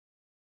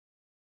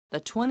The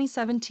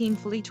 2017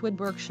 Fleetwood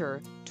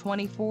Berkshire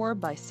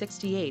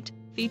 24684B,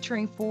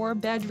 featuring 4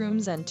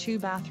 bedrooms and 2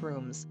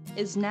 bathrooms,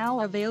 is now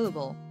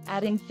available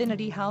at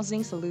Infinity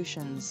Housing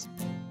Solutions.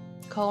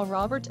 Call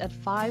Robert at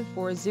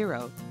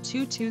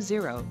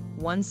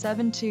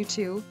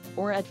 540-220-1722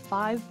 or at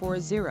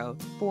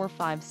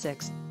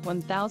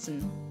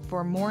 540-456-1000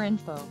 for more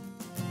info.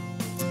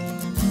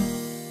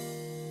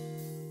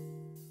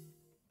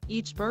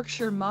 Each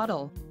Berkshire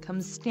model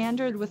comes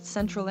standard with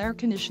central air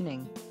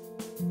conditioning.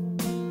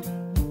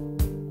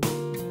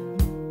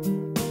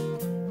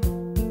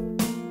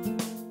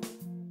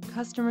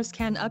 Customers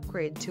can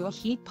upgrade to a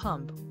heat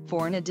pump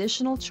for an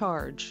additional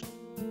charge.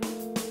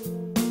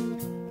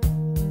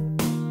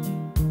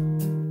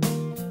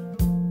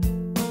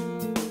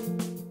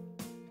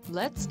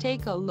 Let's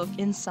take a look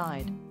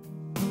inside.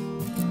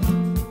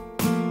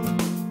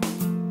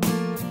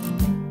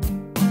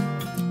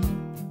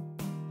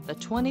 The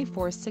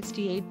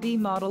 24684B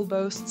model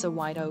boasts a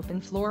wide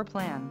open floor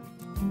plan.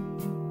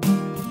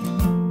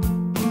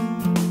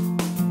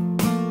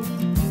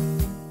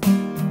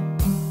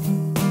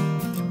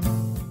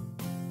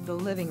 The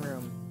living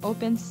room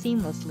opens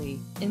seamlessly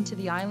into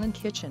the island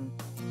kitchen.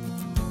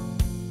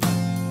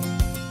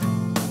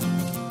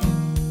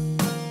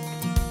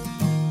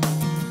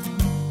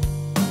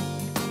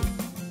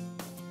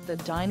 The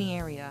dining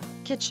area,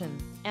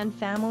 kitchen, and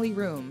family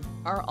room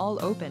are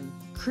all open,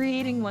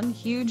 creating one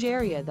huge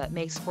area that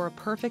makes for a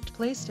perfect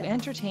place to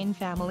entertain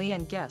family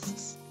and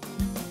guests.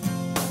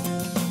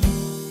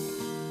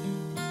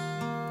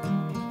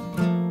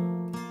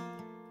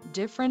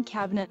 Different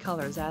cabinet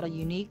colors add a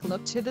unique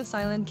look to this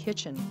island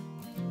kitchen.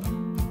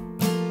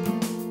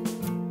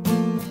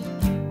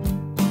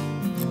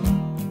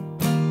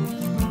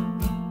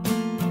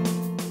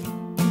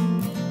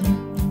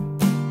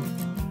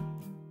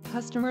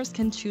 Customers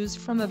can choose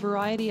from a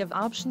variety of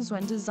options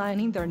when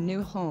designing their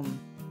new home.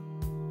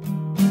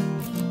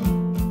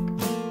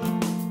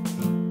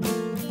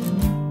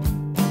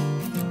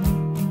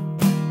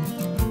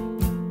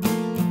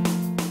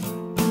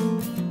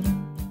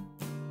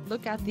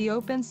 Look at the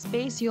open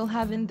space you'll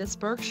have in this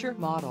Berkshire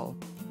model.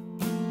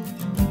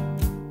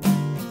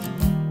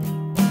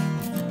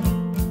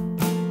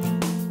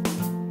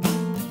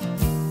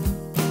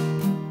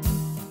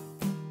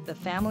 The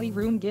family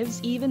room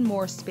gives even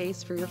more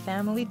space for your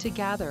family to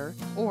gather,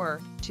 or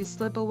to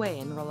slip away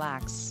and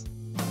relax.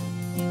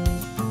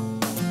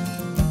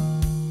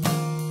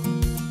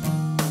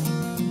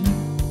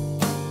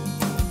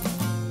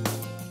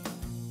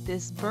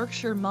 This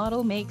Berkshire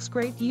model makes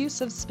great use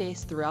of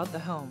space throughout the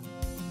home.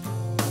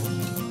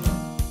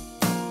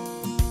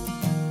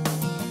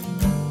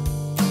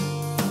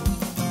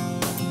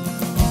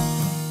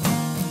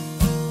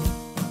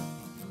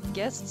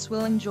 Guests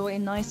will enjoy a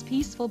nice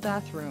peaceful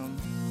bathroom.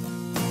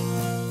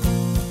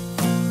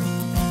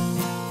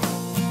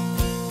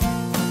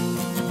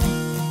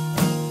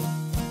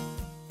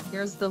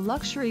 Here's the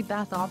luxury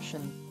bath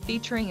option,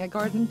 featuring a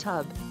garden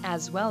tub,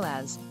 as well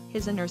as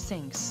his inner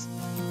sinks.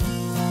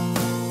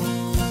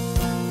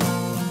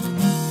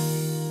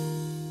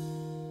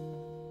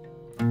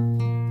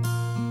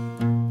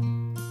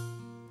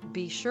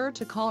 Be sure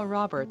to call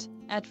Robert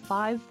at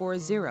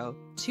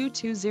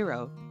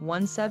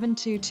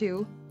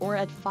 540-220-1722 or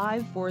at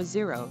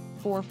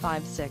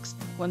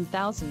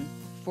 540-456-1000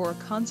 for a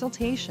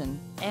consultation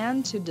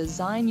and to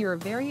design your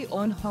very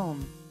own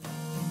home.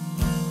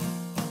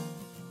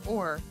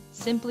 Or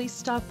simply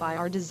stop by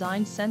our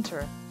design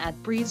center at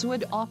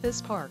Breezewood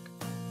Office Park.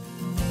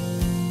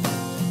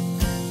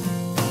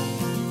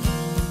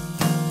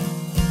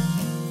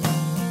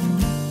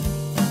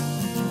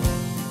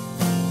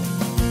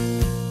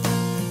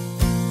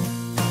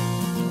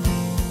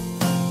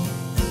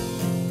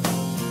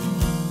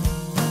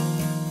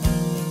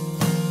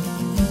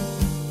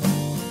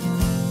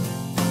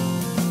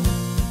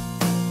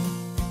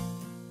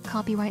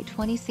 Copyright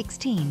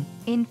 2016,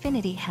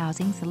 Infinity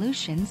Housing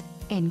Solutions,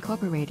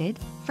 Incorporated,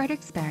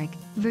 Fredericksburg,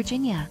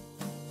 Virginia.